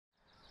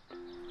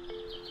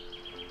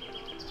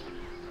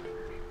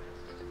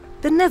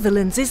The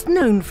Netherlands is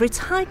known for its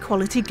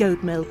high-quality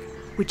goat milk,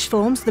 which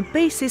forms the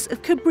basis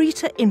of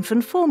Cabrita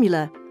infant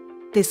formula.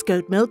 This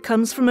goat milk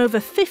comes from over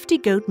 50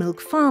 goat milk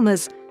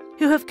farmers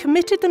who have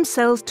committed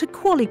themselves to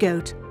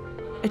Qualigoat,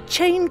 a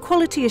chain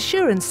quality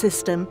assurance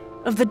system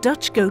of the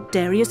Dutch Goat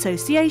Dairy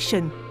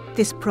Association.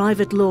 This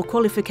private law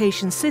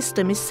qualification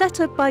system is set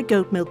up by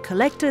goat milk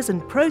collectors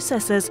and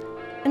processors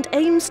and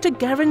aims to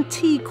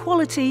guarantee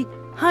quality,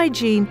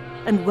 hygiene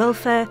and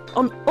welfare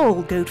on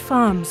all goat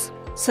farms.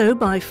 So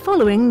by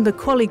following the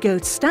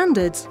Qualigoat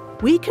standards,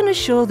 we can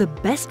assure the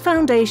best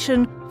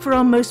foundation for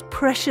our most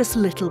precious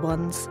little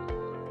ones.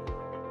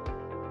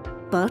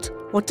 But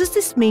what does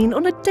this mean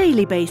on a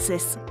daily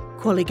basis?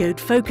 Qualigoat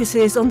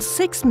focuses on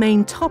 6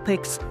 main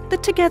topics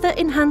that together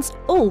enhance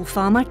all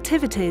farm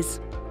activities.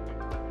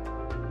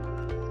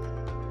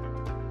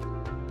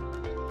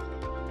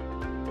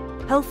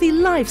 Healthy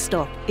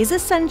livestock is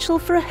essential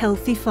for a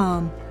healthy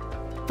farm.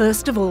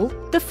 First of all,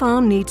 the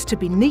farm needs to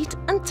be neat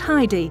and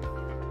tidy.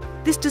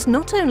 This does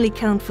not only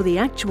count for the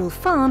actual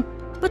farm,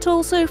 but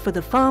also for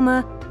the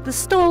farmer, the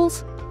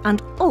stalls,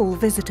 and all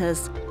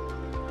visitors.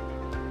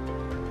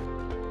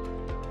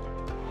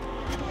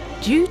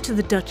 Due to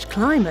the Dutch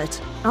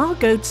climate, our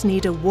goats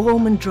need a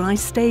warm and dry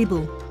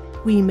stable.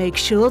 We make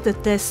sure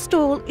that their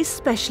stall is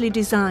specially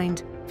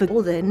designed for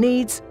all their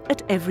needs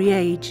at every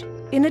age.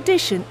 In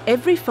addition,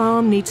 every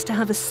farm needs to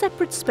have a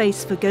separate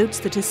space for goats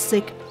that are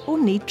sick or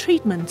need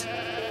treatment,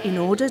 in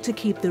order to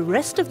keep the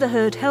rest of the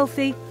herd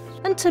healthy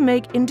and to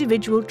make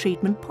individual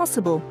treatment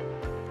possible.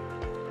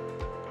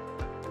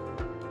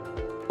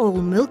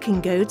 All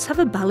milking goats have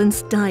a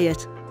balanced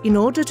diet in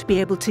order to be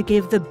able to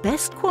give the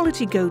best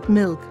quality goat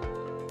milk.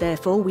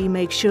 Therefore, we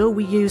make sure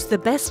we use the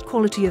best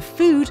quality of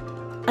food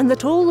and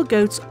that all the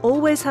goats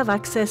always have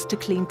access to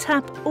clean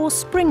tap or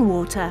spring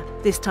water.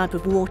 This type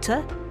of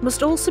water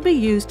must also be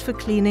used for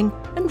cleaning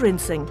and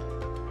rinsing.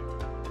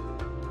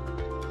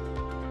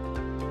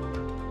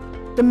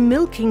 The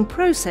milking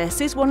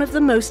process is one of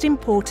the most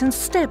important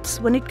steps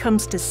when it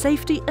comes to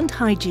safety and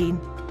hygiene.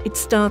 It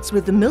starts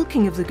with the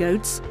milking of the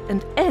goats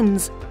and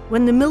ends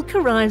when the milk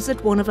arrives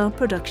at one of our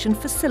production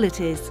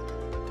facilities.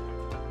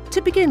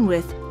 To begin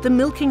with, the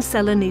milking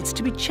cellar needs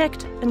to be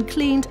checked and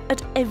cleaned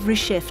at every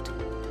shift.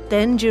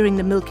 Then, during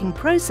the milking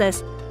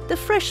process, the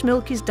fresh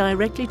milk is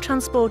directly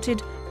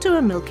transported to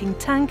a milking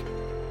tank,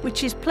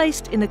 which is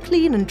placed in a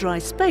clean and dry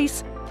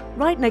space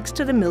right next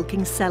to the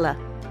milking cellar.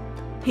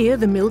 Here,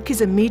 the milk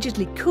is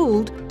immediately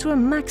cooled to a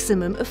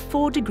maximum of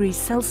 4 degrees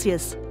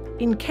Celsius.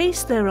 In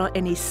case there are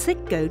any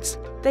sick goats,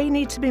 they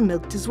need to be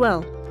milked as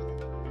well.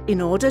 In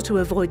order to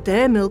avoid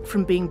their milk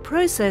from being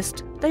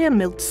processed, they are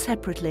milked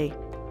separately.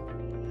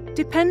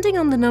 Depending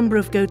on the number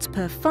of goats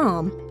per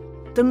farm,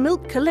 the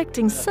milk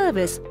collecting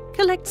service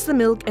collects the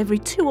milk every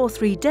 2 or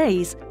 3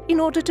 days in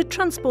order to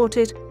transport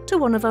it to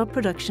one of our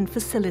production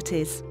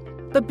facilities.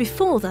 But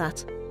before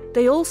that,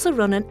 they also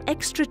run an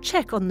extra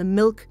check on the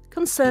milk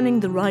concerning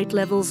the right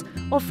levels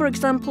of, for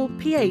example,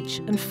 pH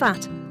and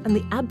fat and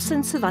the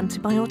absence of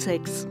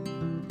antibiotics.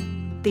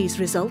 These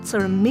results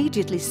are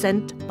immediately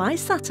sent by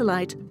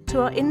satellite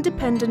to our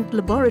independent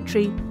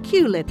laboratory,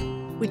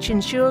 QLIP, which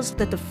ensures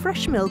that the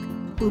fresh milk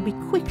will be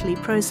quickly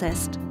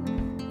processed.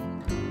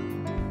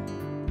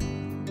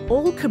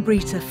 All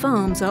Cabrita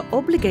farms are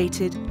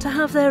obligated to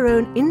have their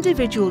own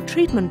individual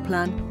treatment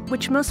plan,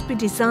 which must be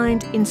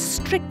designed in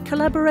strict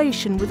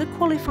collaboration with a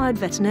qualified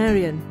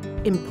veterinarian.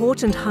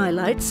 Important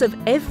highlights of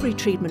every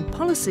treatment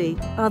policy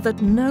are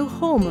that no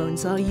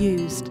hormones are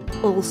used.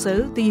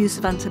 Also, the use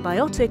of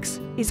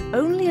antibiotics is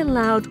only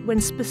allowed when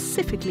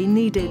specifically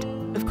needed.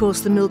 Of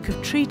course, the milk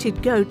of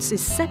treated goats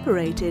is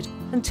separated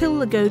until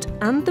the goat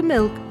and the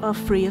milk are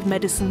free of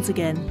medicines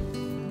again.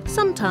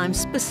 Sometimes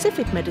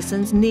specific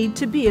medicines need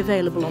to be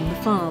available on the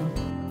farm.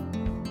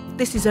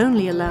 This is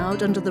only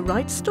allowed under the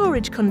right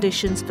storage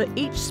conditions for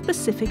each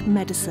specific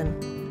medicine.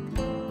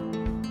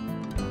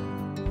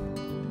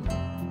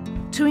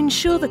 To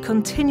ensure the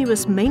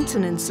continuous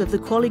maintenance of the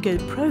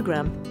Qualigoat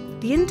program,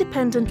 the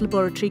independent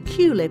laboratory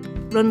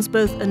QLIP runs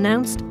both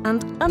announced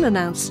and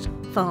unannounced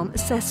farm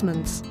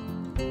assessments.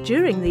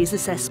 During these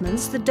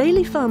assessments, the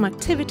daily farm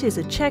activities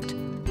are checked,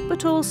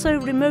 but also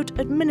remote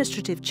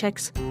administrative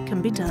checks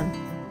can be done.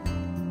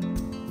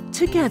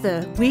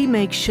 Together, we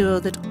make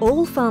sure that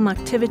all farm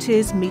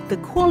activities meet the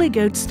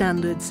Qualigoat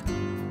standards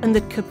and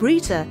that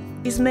Cabrita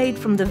is made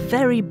from the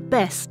very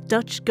best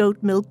Dutch goat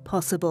milk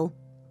possible.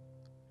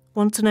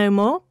 Want to know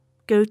more?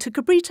 Go to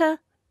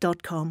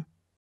cabrita.com.